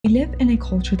We live in a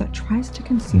culture that tries to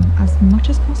consume as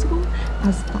much as possible,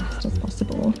 as fast as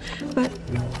possible. But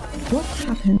what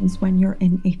happens when you're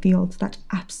in a field that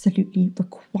absolutely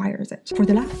requires it? For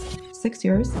the last 6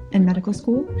 years in medical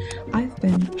school, I've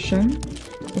been shown,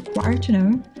 required to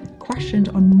know, questioned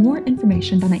on more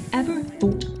information than I ever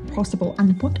thought possible.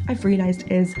 And what I've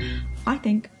realized is, I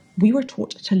think we were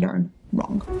taught to learn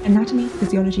wrong. Anatomy,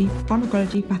 physiology,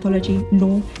 pharmacology, pathology,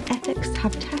 law, ethics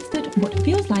have tested what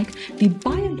feels like the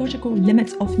biological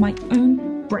limits of my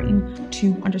own brain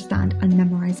to understand and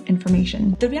memorize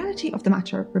information. The reality of the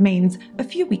matter remains, a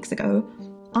few weeks ago,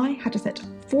 I had to sit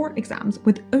 4 exams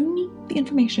with only the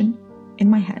information in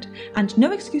my head, and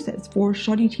no excuses for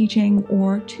shoddy teaching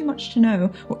or too much to know,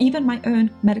 or even my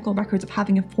own medical records of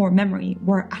having a poor memory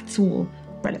were at all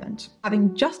relevant.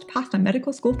 Having just passed my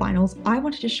medical school finals, I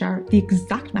wanted to share the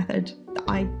exact method that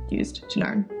I used to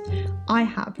learn. I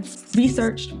have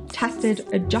researched, tested,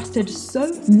 adjusted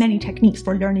so many techniques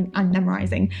for learning and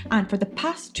memorizing, and for the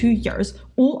past 2 years,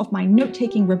 all of my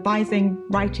note-taking, revising,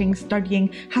 writing,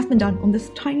 studying has been done on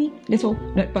this tiny little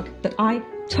notebook that I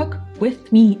took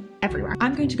with me everywhere.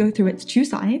 I'm going to go through its 2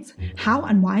 sides, how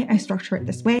and why I structure it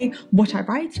this way, what I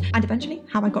write, and eventually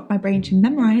how I got my brain to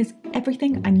memorize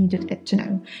everything I needed it to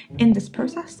know. In this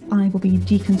process, I will be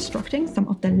deconstructing some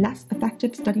of the less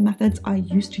effective study methods I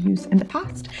used to use in the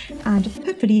past, and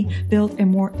hopefully build a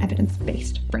more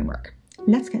evidence-based framework.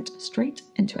 Let's get straight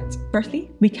into it. Firstly,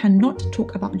 we cannot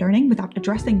talk about learning without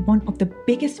addressing one of the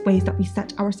biggest ways that we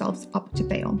set ourselves up to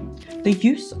fail: the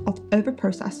use of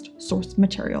over-processed source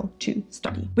material to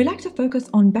study. We like to focus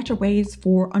on better ways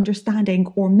for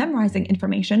understanding or memorizing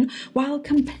information while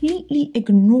completely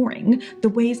ignoring the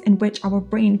ways in which our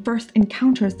brain first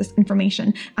encounters this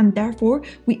information, and therefore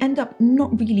we end up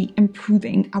not really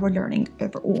improving our learning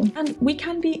overall. And we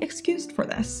can be excused for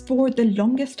this. For the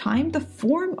longest time, the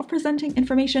form of presenting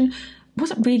information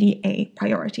wasn't really a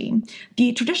priority.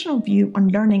 The traditional view on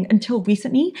learning until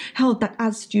recently held that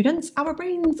as students, our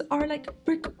brains are like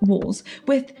brick walls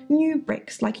with new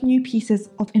bricks, like new pieces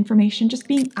of information just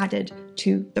being added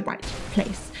to the right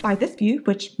place. By this view,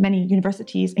 which many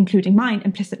universities, including mine,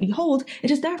 implicitly hold,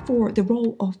 it is therefore the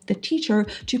role of the teacher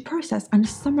to process and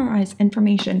summarize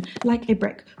information like a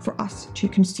brick for us to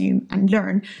consume and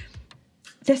learn.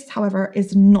 This, however,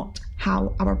 is not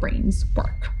how our brains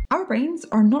work. Our brains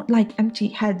are not like empty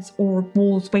heads or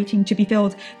walls waiting to be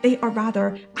filled. They are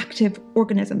rather active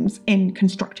organisms in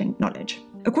constructing knowledge.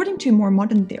 According to more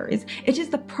modern theories, it is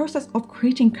the process of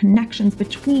creating connections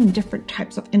between different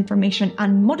types of information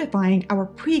and modifying our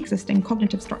pre-existing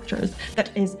cognitive structures that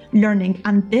is learning,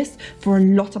 and this, for a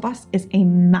lot of us, is a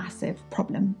massive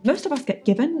problem. Most of us get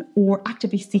given or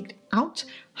actively seek out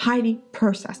highly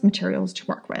processed materials to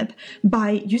work with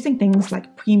by using things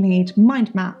like pre-made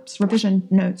mind maps, revision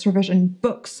notes, revision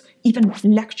books, even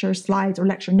lecture slides or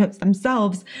lecture notes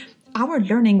themselves. Our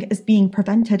learning is being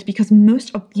prevented because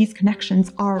most of these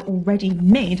connections are already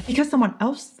made. Because someone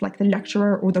else, like the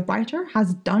lecturer or the writer,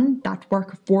 has done that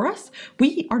work for us,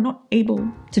 we are not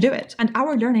able to do it. And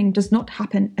our learning does not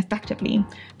happen effectively.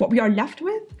 What we are left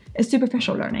with is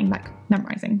superficial learning, like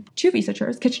memorizing. 2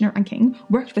 researchers, Kitchener and King,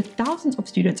 worked with thousands of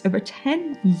students over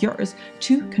 10 years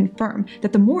to confirm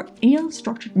that the more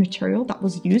ill-structured material that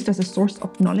was used as a source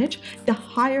of knowledge, the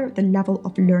higher the level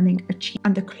of learning achieved,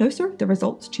 and the closer the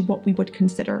results to what we would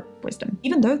consider wisdom.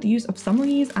 Even though the use of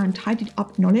summaries and tidied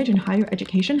up knowledge in higher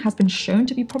education has been shown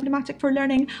to be problematic for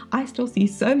learning, I still see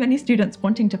so many students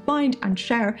wanting to find and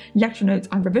share lecture notes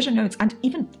and revision notes, and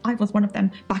even I was one of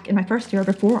them back in my first year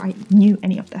before I knew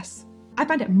any of this. I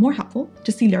find it more helpful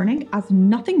to see learning as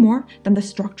nothing more than the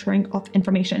structuring of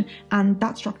information, and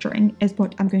that structuring is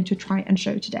what I'm going to try and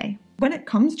show today. When it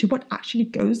comes to what actually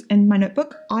goes in my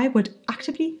notebook, I would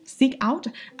actively seek out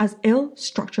as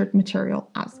ill-structured material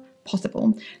as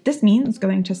possible. This means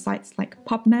going to sites like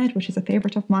PubMed, which is a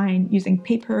favorite of mine, using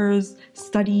papers,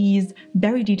 studies,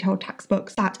 very detailed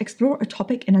textbooks that explore a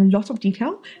topic in a lot of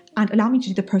detail and allow me to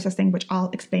do the processing, which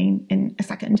I'll explain in a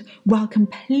second, while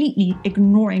completely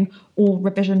ignoring all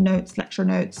revision notes, lecture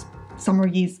notes,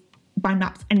 summaries, mind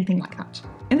maps, anything like that.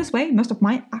 In this way, most of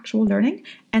my actual learning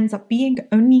ends up being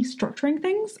only structuring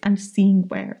things and seeing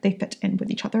where they fit in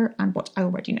with each other and what I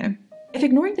already know. If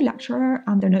ignoring the lecturer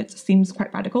and their notes seems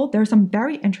quite radical, there are some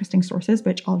very interesting sources,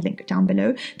 which I'll link down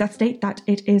below, that state that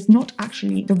it is not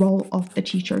actually the role of the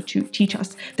teacher to teach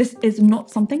us. This is not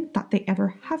something that they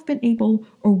ever have been able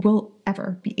or will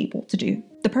ever be able to do.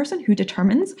 The person who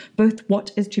determines both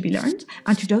what is to be learned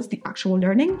and who does the actual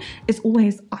learning is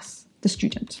always us the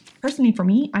student. Personally, for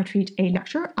me, I treat a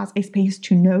lecture as a space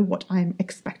to know what I'm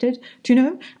expected to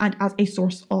know and as a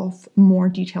source of more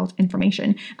detailed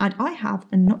information. And I have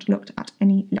not looked at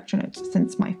any lecture notes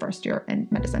since my first year in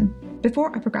medicine.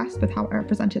 Before I progress with how I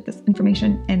represented this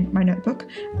information in my notebook,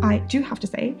 I do have to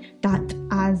say that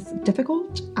as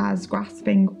difficult as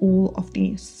grasping all of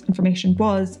this information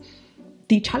was,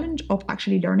 the challenge of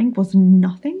actually learning was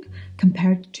nothing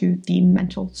compared to the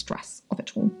mental stress of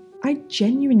it all. I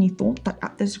genuinely thought that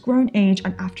at this grown age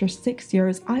and after 6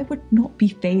 years, I would not be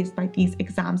fazed by these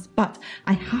exams, but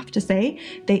I have to say,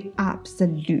 they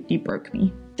absolutely broke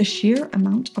me. The sheer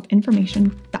amount of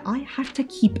information that I had to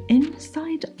keep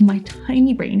inside my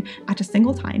tiny brain at a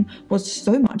single time was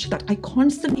so much that I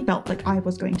constantly felt like I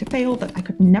was going to fail, that I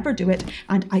could never do it,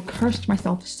 and I cursed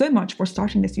myself so much for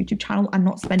starting this YouTube channel and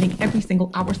not spending every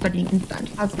single hour studying instead.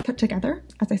 As put together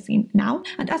as I seem now,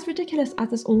 and as ridiculous as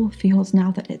this all feels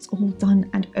now that it's all done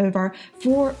and over,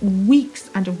 for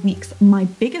weeks and weeks, my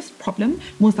biggest problem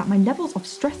was that my levels of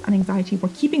stress and anxiety were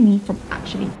keeping me from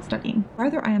actually studying.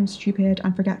 Whether I am stupid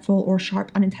and forgetful or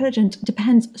sharp and intelligent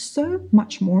depends so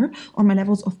much more on my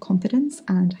levels of confidence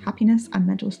and happiness and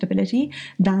mental stability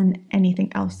than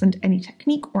anything else and any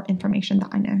technique or information that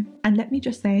I know. And let me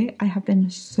just say, I have been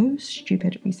so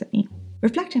stupid recently.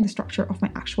 Reflecting the structure of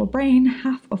my actual brain,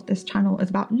 half of this channel is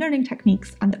about learning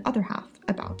techniques and the other half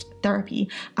about therapy.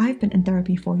 I've been in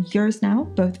therapy for years now,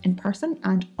 both in person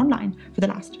and online for the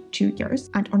last 2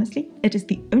 years. And honestly, it is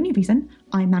the only reason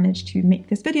I managed to make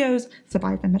these videos,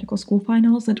 survive my medical school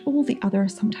finals, and all the other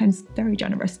sometimes very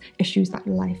generous issues that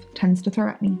life tends to throw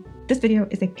at me. This video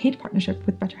is a paid partnership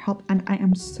with BetterHelp, and I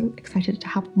am so excited to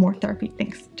have more therapy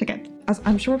links to give. As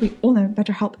I'm sure we all know,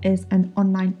 BetterHelp is an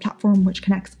online platform which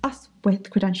connects us with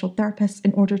credentialed therapists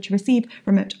in order to receive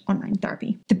remote online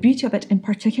therapy. The beauty of it in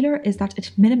particular is that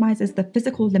it minimizes the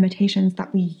physical limitations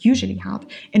that we usually have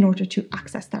in order to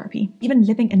access therapy. Even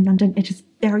living in London, it is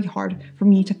very hard for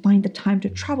me to find the time to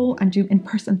travel and do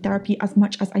in-person therapy as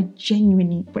much as I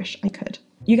genuinely wish I could.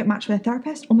 You get matched with a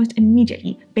therapist almost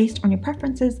immediately based on your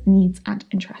preferences, needs, and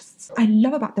interests. What I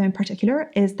love about them in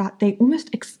particular is that they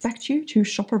almost expect you to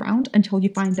shop around until you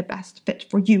find the best fit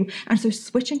for you. And so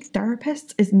switching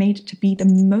therapists is made to be the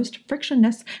most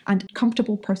frictionless and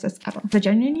comfortable process ever. I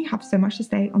genuinely have so much to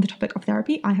say on the topic of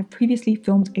therapy. I have previously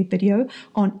filmed a video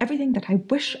on everything that I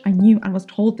wish I knew and was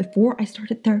told before I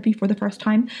started therapy for the first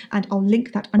time, and I'll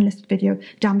link that unlisted video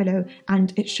down below,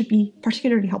 and it should be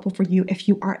particularly helpful for you if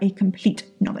you are a complete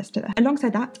novice to this.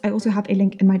 Alongside that, I also have a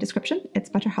link in my description. It's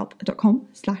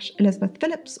betterhelp.com/Elizabeth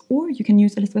Phillips, or you can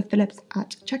use Elizabeth Phillips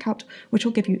at checkout, which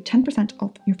will give you 10%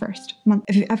 off your first month.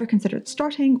 If you've ever considered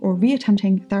starting or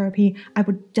reattempting therapy, I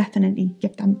would definitely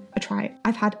give them a try.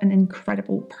 I've had an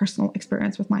incredible personal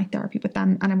experience with my therapy with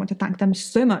them, and I want to thank them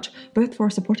so much, both for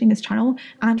supporting this channel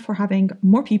and for having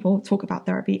more people talk about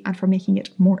therapy and for making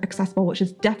it more accessible, which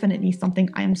is definitely something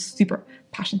I am super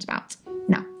passionate about.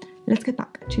 Now, let's get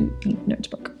back to the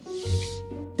notebook.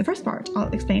 The first part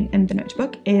I'll explain in the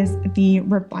notebook is the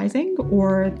revising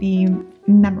or the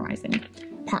memorizing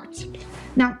part.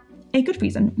 Now, a good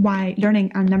reason why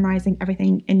learning and memorizing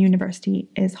everything in university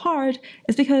is hard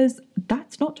is because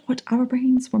that's not what our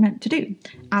brains were meant to do.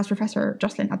 As Professor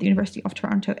Jocelyn at the University of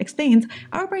Toronto explains,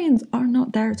 our brains are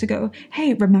not there to go,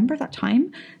 hey, remember that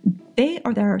time? They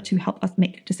are there to help us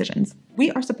make decisions.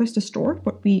 We are supposed to store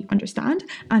what we understand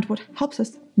and what helps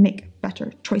us make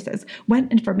better choices. When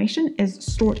information is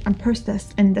stored and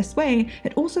processed in this way,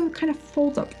 it also kind of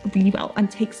folds up really well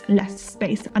and takes less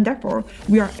space, and therefore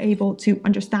we are able to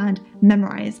understand,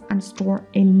 memorize, and store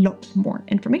a lot more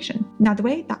information. Now, the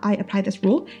way that I apply this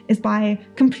rule is by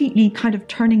completely kind of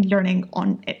turning learning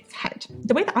on its head.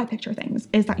 The way that I picture things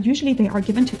is that usually they are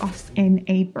given to us in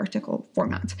a vertical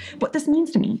format. What this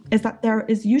means to me is that there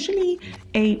is usually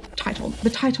a title, the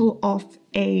title of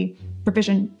a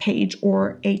revision page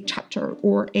or a chapter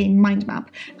or a mind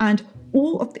map, and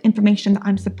all of the information that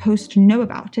I'm supposed to know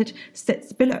about it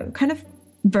sits below, kind of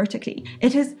vertically.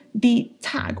 It is the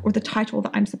tag or the title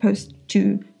that I'm supposed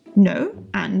to know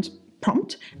and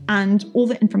prompt, and all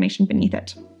the information beneath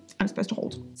it I'm supposed to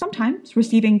hold. Sometimes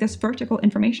receiving this vertical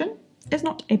information is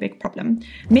not a big problem.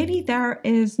 Maybe there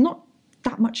is not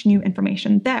that much new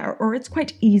information there, or it's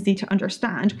quite easy to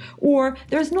understand, or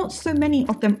there's not so many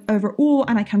of them overall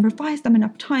and I can revise them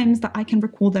enough times that I can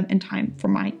recall them in time for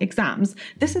my exams.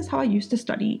 This is how I used to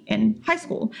study in high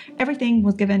school. Everything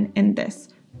was given in this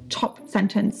top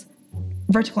sentence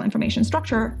vertical information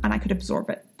structure and I could absorb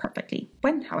it perfectly.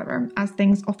 When, however, as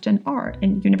things often are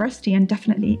in university and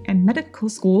definitely in medical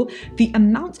school, the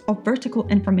amount of vertical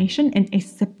information in a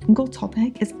single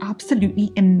topic is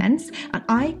absolutely immense, and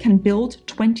I can build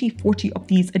 20, 40 of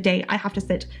these a day. I have to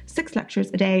sit 6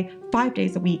 lectures a day, 5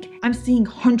 days a week. I'm seeing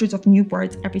hundreds of new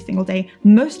words every single day.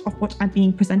 Most of what I'm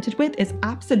being presented with is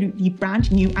absolutely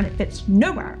brand new and it fits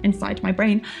nowhere inside my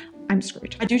brain. I'm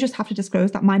screwed. I do just have to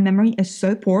disclose that my memory is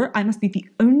so poor. I must be the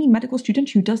only medical student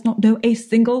who does not know a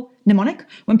single mnemonic.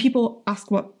 When people ask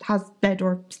what has bled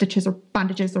or stitches or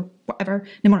bandages or whatever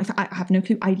mnemonics, I have no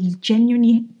clue. I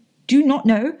genuinely do not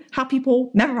know how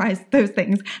people memorize those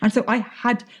things. And so I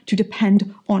had to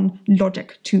depend on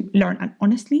logic to learn. And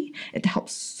honestly, it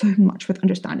helps so much with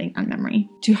understanding and memory.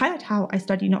 To highlight how I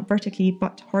study not vertically,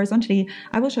 but horizontally,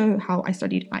 I will show how I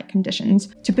studied eye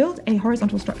conditions. To build a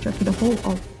horizontal structure for the whole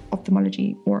of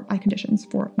ophthalmology or eye conditions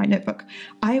for my notebook,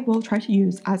 I will try to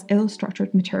use as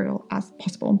ill-structured material as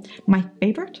possible. My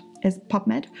favorite is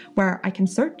PubMed, where I can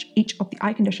search each of the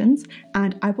eye conditions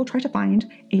and I will try to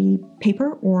find a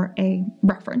paper or a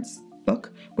reference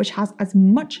book which has as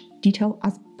much detail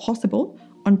as possible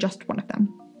on just one of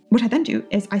them. What I then do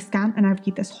is I scan and I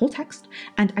read this whole text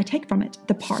and I take from it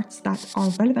the parts that are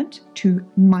relevant to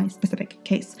my specific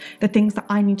case, the things that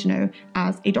I need to know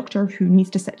as a doctor who needs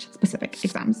to sit specific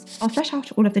exams. I'll flesh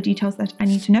out all of the details that I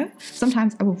need to know.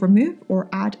 Sometimes I will remove or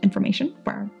add information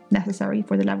where necessary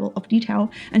for the level of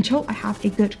detail until I have a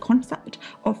good concept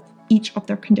of each of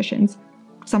their conditions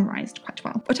summarized quite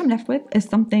well. What I'm left with is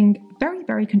something very,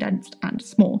 very condensed and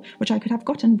small, which I could have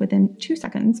gotten within 2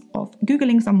 seconds of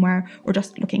Googling somewhere or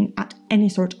just looking at any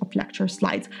sort of lecture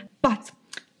slides. But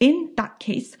in that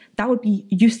case, that would be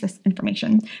useless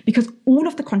information because all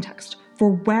of the context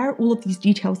for where all of these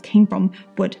details came from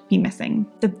would be missing.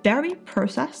 The very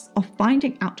process of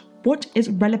finding out what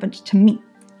is relevant to me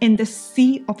in the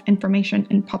sea of information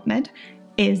in PubMed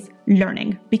is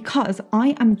learning, because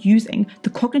I am using the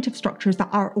cognitive structures that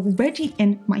are already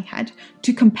in my head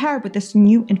to compare with this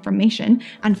new information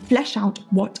and flesh out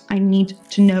what I need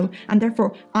to know. And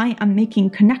therefore, I am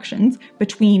making connections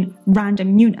between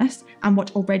random newness and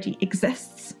what already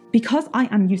exists. Because I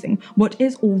am using what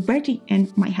is already in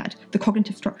my head, the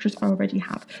cognitive structures I already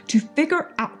have, to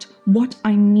figure out what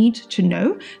I need to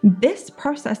know, this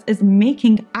process is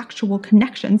making actual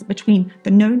connections between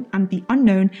the known and the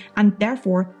unknown, and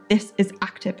therefore this is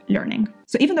active learning.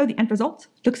 So even though the end result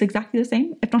looks exactly the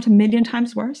same, if not a million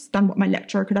times worse than what my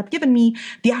lecturer could have given me,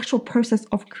 the actual process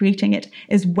of creating it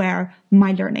is where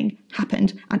my learning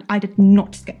happened, and I did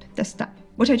not skip this step.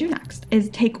 What I do next is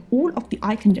take all of the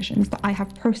eye conditions that I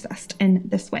have processed in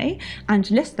this way and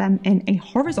list them in a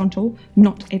horizontal,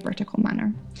 not a vertical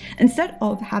manner. Instead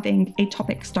of having a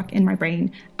topic stuck in my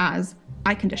brain as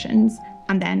eye conditions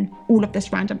and then all of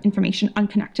this random information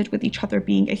unconnected with each other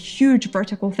being a huge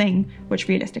vertical thing, which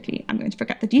realistically I'm going to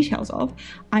forget the details of,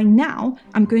 I now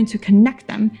am going to connect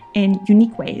them in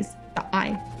unique ways that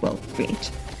I will create.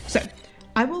 So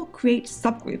I will create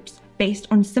subgroups based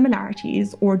on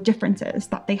similarities or differences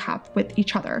that they have with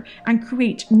each other and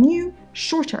create new,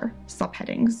 shorter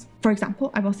subheadings. For example,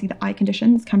 I will see that eye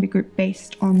conditions can be grouped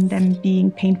based on them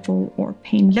being painful or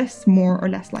painless, more or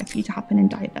less likely to happen in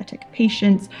diabetic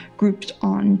patients, grouped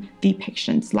on the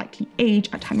patient's likely age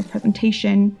at time of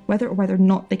presentation, whether or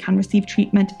not they can receive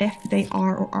treatment, if they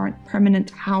are or aren't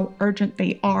permanent, how urgent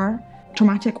they are,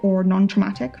 traumatic or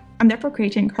non-traumatic. I'm therefore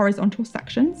creating horizontal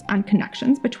sections and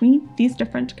connections between these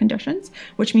different conditions,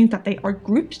 which means that they are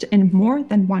grouped in more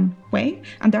than one way,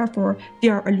 and therefore they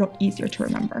are a lot easier to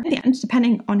remember. In the end,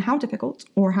 depending on how difficult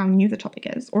or how new the topic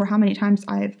is, or how many times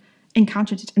I've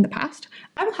encountered it in the past,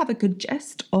 I will have a good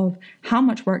gist of how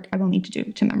much work I will need to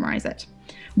do to memorize it.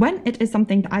 When it is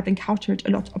something that I've encountered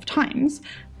a lot of times,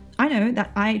 I know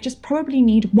that I just probably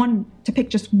need to pick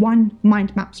just one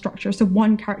mind map structure. So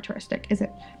one characteristic, is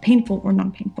it painful or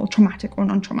non-painful, traumatic or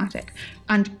non-traumatic,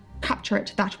 and capture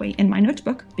it that way in my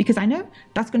notebook, because I know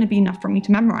that's going to be enough for me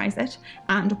to memorize it.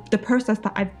 And the process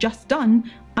that I've just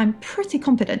done, I'm pretty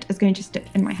confident is going to stick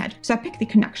in my head. So I pick the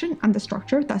connection and the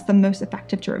structure that's the most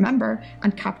effective to remember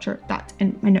and capture that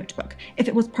in my notebook. If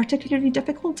it was particularly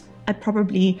difficult, I'd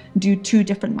probably do 2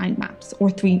 different mind maps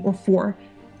or 3 or 4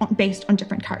 based on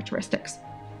different characteristics,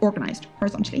 organized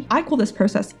horizontally. I call this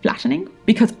process flattening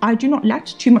because I do not let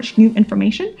too much new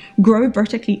information grow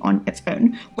vertically on its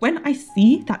own. When I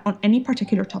see that on any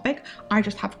particular topic, I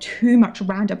just have too much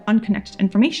random unconnected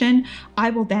information,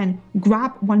 I will then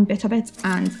grab one bit of it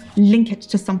and link it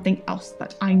to something else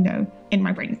that I know in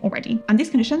my brain already. And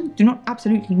these conditions do not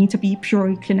absolutely need to be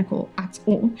purely clinical at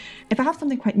all. If I have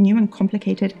something quite new and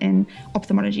complicated in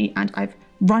ophthalmology and I've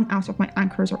run out of my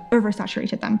anchors or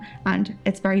oversaturated them and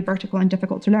it's very vertical and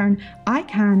difficult to learn, I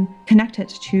can connect it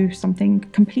to something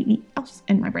completely else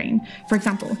in my brain. For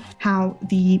example, how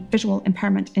the visual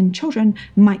impairment in children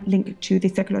might link to the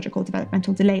psychological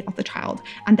developmental delay of the child.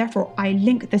 And therefore, I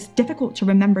link this difficult to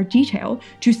remember detail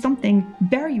to something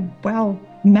very well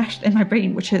meshed in my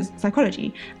brain, which is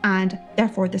psychology, and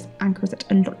therefore this anchors it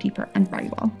a lot deeper and very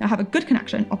well. I have a good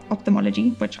connection of ophthalmology,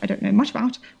 which I don't know much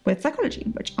about, with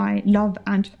psychology, which I love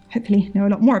and hopefully know a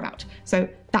lot more about. So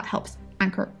that helps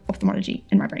anchor ophthalmology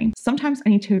in my brain. Sometimes I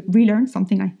need to relearn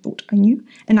something I thought I knew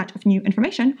in light of new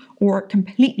information, or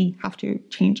completely have to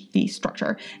change the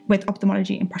structure. With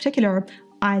ophthalmology in particular,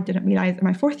 I didn't realize in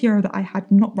my 4th year that I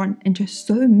had not run into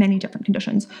so many different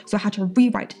conditions, so I had to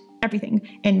rewrite everything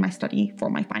in my study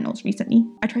for my finals recently.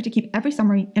 I try to keep every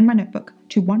summary in my notebook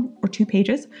to 1 or 2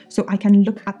 pages so I can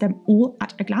look at them all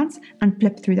at a glance and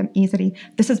flip through them easily.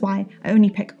 This is why I only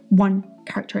pick one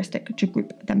characteristic to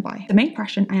group them by. The main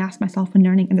question I ask myself when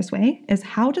learning in this way is,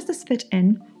 how does this fit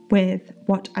in with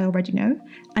what I already know,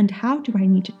 and how do I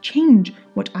need to change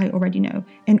what I already know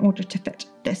in order to fit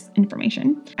this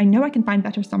information? I know I can find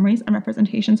better summaries and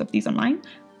representations of these online,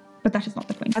 but that is not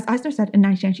the point. As Eisner said in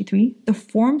 1993, the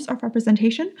forms of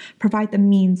representation provide the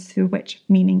means through which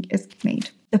meaning is made.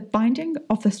 The finding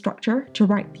of the structure to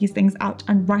write these things out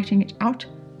and writing it out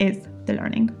is the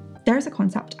learning. There is a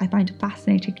concept I find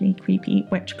fascinatingly creepy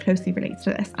which closely relates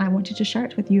to this, and I wanted to share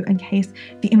it with you in case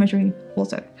the imagery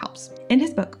also helps. In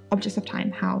his book, Objects of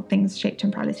Time, How Things Shape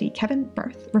Temporality, Kevin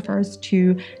Burth refers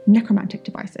to necromantic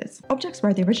devices, objects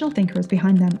where the original thinkers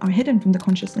behind them are hidden from the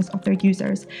consciousness of their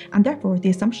users, and therefore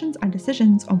the assumptions and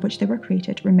decisions on which they were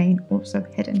created remain also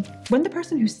hidden. When the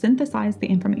person who synthesized the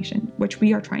information which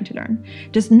we are trying to learn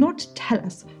does not tell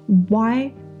us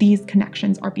why these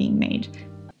connections are being made,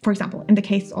 for example, in the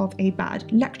case of a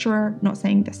bad lecturer not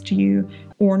saying this to you,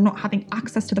 or not having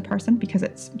access to the person because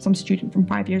it's some student from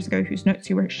 5 years ago whose notes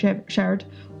you were shared,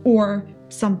 or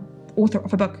some author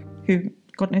of a book who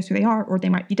God knows who they are, or they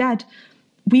might be dead,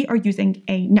 we are using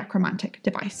a necromantic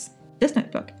device. This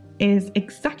notebook is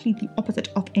exactly the opposite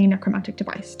of a necromantic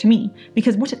device to me,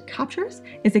 because what it captures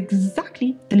is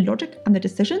exactly the logic and the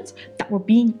decisions that were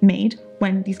being made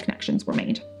when these connections were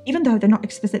made. Even though they're not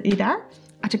explicitly there,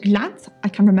 at a glance, I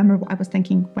can remember what I was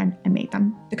thinking when I made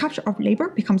them. The capture of labor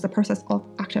becomes the process of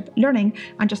active learning,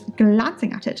 and just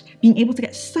glancing at it, being able to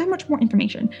get so much more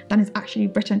information than is actually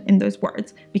written in those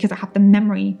words, because I have the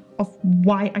memory of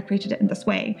why I created it in this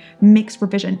way, makes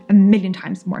revision a million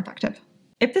times more effective.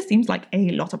 If this seems like a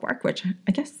lot of work, which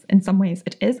I guess in some ways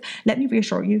it is, let me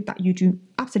reassure you that you do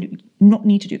absolutely not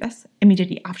need to do this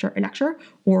immediately after a lecture,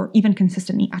 or even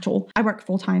consistently at all. I work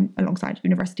full-time alongside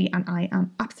university, and I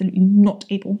am absolutely not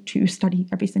able to study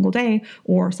every single day,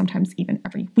 or sometimes even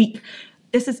every week.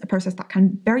 This is a process that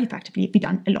can very effectively be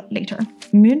done a lot later.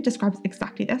 Moon describes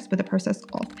exactly this with the process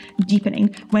of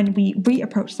deepening, when we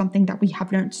reapproach something that we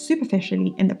have learned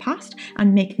superficially in the past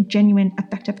and make genuine,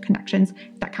 effective connections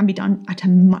that can be done at a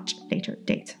much later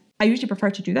date. I usually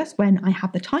prefer to do this when I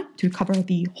have the time to cover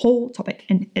the whole topic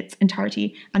in its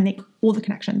entirety and make all the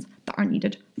connections that are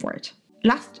needed for it.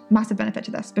 Last massive benefit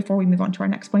to this, before we move on to our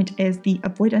next point, is the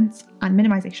avoidance and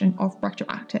minimization of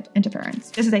retroactive interference.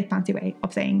 This is a fancy way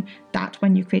of saying that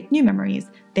when you create new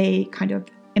memories, they kind of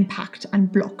impact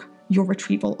and block your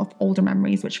retrieval of older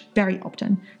memories, which very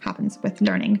often happens with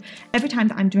learning. Every time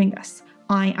that I'm doing this,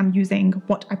 I am using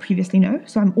what I previously know.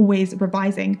 So I'm always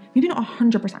revising, maybe not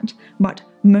 100%, but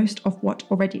most of what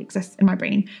already exists in my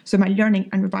brain. So my learning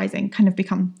and revising kind of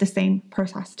become the same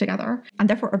process together, and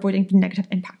therefore avoiding the negative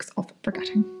impacts of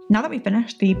forgetting. Now that we've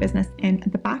finished the business in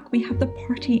the back, we have the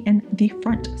party in the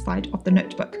front side of the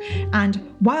notebook. And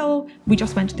while we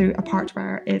just went through a part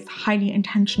where it's highly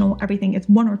intentional, everything is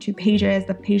 1 or 2 pages,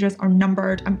 the pages are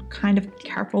numbered, I'm kind of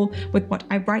careful with what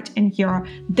I write in here.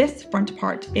 This front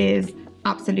part is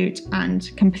absolute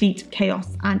and complete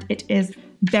chaos, and it is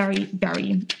very,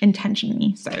 very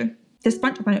intentionally so. This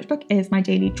front of my notebook is my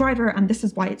daily driver, and this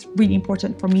is why it's really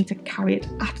important for me to carry it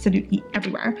absolutely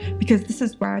everywhere, because this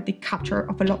is where the capture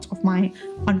of a lot of my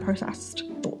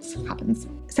unprocessed thoughts happens.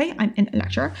 Say I'm in a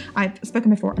lecture, I've spoken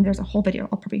before, and there's a whole video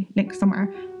I'll probably link somewhere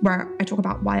where I talk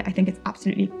about why I think it's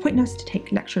absolutely pointless to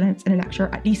take lecture notes in a lecture,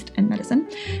 at least in medicine.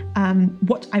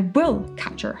 What I will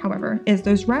capture, however, is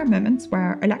those rare moments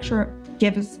where a lecturer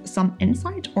gives some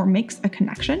insight or makes a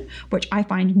connection which I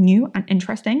find new and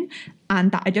interesting,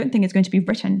 and that I don't think is going to be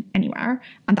written anywhere,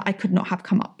 and that I could not have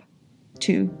come up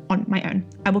to on my own.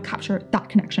 I will capture that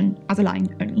connection as a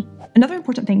line only. Another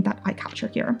important thing that I capture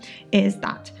here is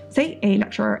that, say a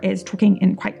lecturer is talking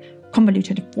in quite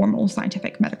convoluted, formal,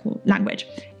 scientific, medical language.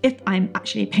 If I'm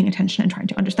actually paying attention and trying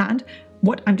to understand,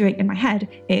 what I'm doing in my head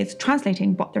is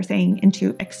translating what they're saying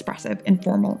into expressive,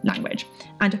 informal language.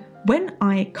 And when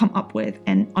I come up with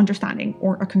an understanding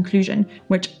or a conclusion,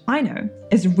 which I know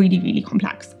is really, really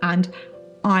complex, and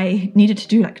I needed to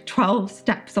do like 12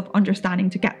 steps of understanding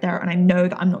to get there, and I know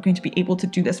that I'm not going to be able to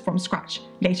do this from scratch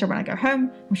later when I go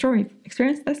home. I'm sure you've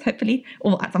experienced this, hopefully,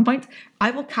 or at some point.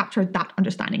 I will capture that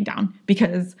understanding down,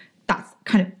 because that's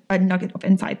kind of a nugget of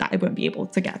insight that I won't be able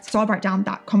to get. So I'll write down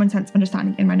that common sense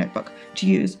understanding in my notebook to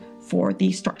use for the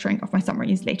structuring of my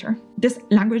summaries later. This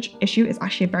language issue is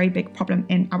actually a very big problem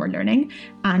in our learning,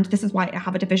 and this is why I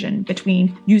have a division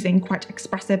between using quite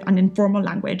expressive and informal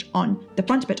language on the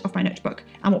front bit of my notebook,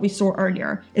 and what we saw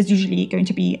earlier is usually going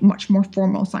to be much more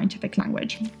formal scientific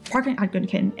language. Parker and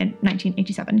Adkinson in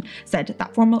 1987 said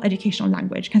that formal educational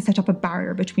language can set up a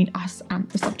barrier between us and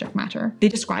the subject matter. They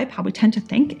describe how we tend to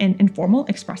think in informal,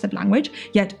 expressive language,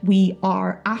 yet we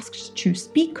are asked to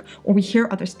speak, or we hear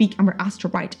others speak, and we're asked to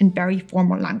write in very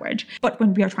formal language. But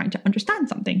when we are trying to understand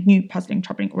something new, puzzling,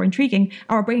 troubling, or intriguing,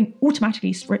 our brain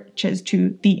automatically switches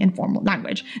to the informal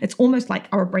language. It's almost like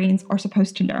our brains are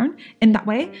supposed to learn in that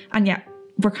way, and yet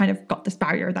we're kind of got this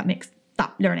barrier that makes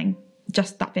that learning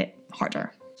just that bit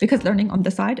harder. Because learning on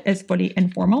this side is fully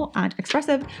informal and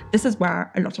expressive, this is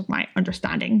where a lot of my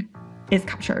understanding is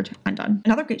captured and done.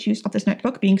 Another great use of this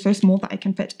notebook, being so small that I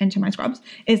can fit into my scrubs,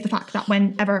 is the fact that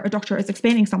whenever a doctor is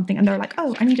explaining something and they're like,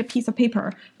 oh, I need a piece of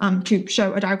paper to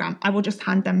show a diagram, I will just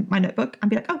hand them my notebook and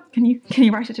be like, oh, can you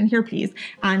write it in here, please?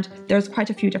 And there's quite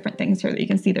a few different things here that you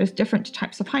can see. There's different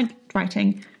types of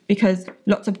handwriting, because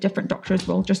lots of different doctors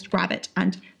will just grab it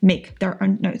and make their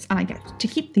own notes, and I get to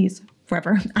keep these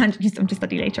forever and use them to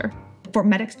study later. For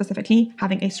medics specifically,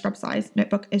 having a scrub size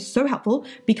notebook is so helpful,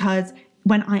 because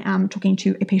when I am talking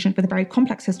to a patient with a very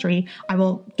complex history, I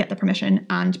will get the permission,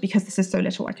 and because this is so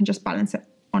little, I can just balance it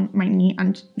on my knee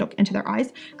and look into their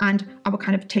eyes, and I will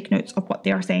kind of take notes of what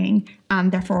they are saying,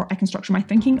 and therefore I can structure my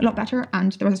thinking a lot better.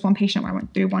 And there was this one patient where I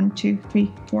went through 1, 2,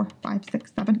 3, 4, 5,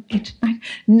 6, 7, 8,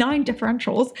 9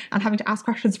 differentials, and having to ask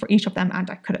questions for each of them, and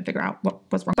I couldn't figure out what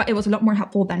was wrong. But it was a lot more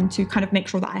helpful then to kind of make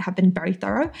sure that I have been very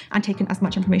thorough and taken as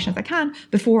much information as I can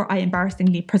before I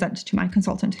embarrassingly present to my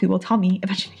consultant, who will tell me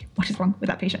eventually what is wrong with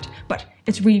that patient. But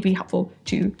it's really, really helpful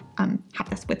to have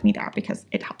this with me there, because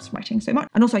it helps writing so much.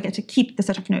 And also I get to keep the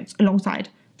set of notes alongside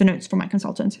the notes from my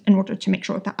consultant in order to make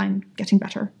sure that I'm getting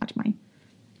better at my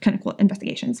clinical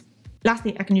investigations.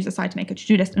 Lastly, I can use the side to make a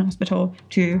to-do list in hospital,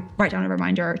 to write down a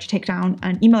reminder, to take down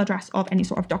an email address of any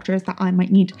sort of doctors that I might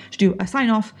need to do a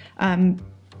sign-off.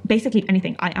 Basically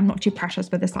anything. I am not too precious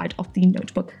with the side of the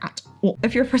notebook at all.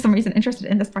 If you're for some reason interested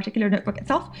in this particular notebook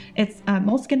itself, it's a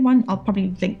moleskin one. I'll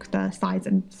probably link the size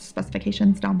and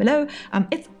specifications down below.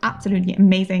 It's absolutely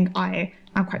amazing.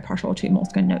 I'm quite partial to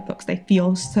moleskin notebooks. They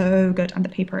feel so good, and the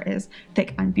paper is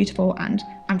thick and beautiful, and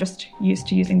I'm just used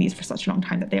to using these for such a long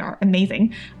time that they are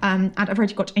amazing. And I've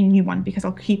already got a new one, because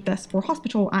I'll keep this for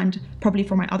hospital and probably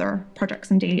for my other projects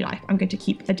in daily life. I'm going to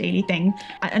keep a daily thing.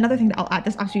 Another thing that I'll add,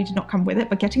 this actually did not come with it,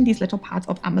 but getting these little pads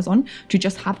of Amazon to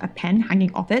just have a pen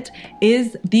hanging off it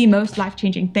is the most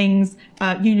life-changing things.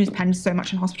 You use pens so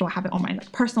much in hospital. I have it on my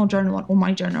personal journal, on all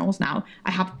my journals now.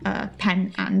 I have a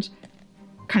pen and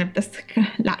kind of this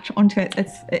latch onto it.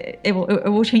 It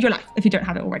will change your life if you don't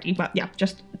have it already. But yeah,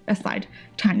 just a side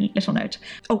tiny little note.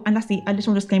 Oh, and lastly, a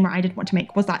little disclaimer I did want to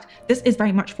make was that this is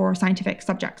very much for scientific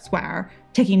subjects where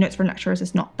taking notes for lectures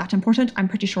is not that important. I'm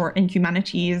pretty sure in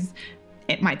humanities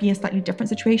it might be a slightly different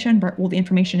situation, where all the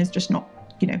information is just not,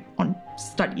 on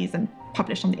studies and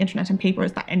published on the internet and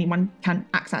papers that anyone can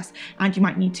access, and you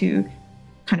might need to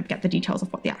kind of get the details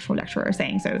of what the actual lecturer is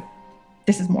saying. So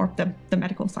this is more of the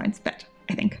medical science bit,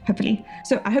 I think, hopefully.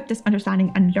 So I hope this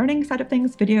understanding and learning side of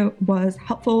things video was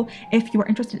helpful. If you are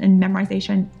interested in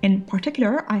memorization in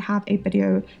particular, I have a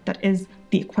video that is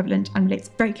the equivalent and relates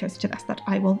very close to this that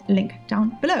I will link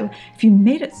down below. If you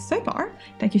made it so far,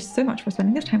 thank you so much for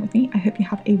spending this time with me. I hope you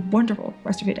have a wonderful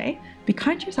rest of your day. Be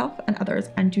kind to yourself and others,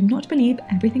 and do not believe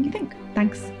everything you think.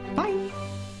 Thanks. Bye.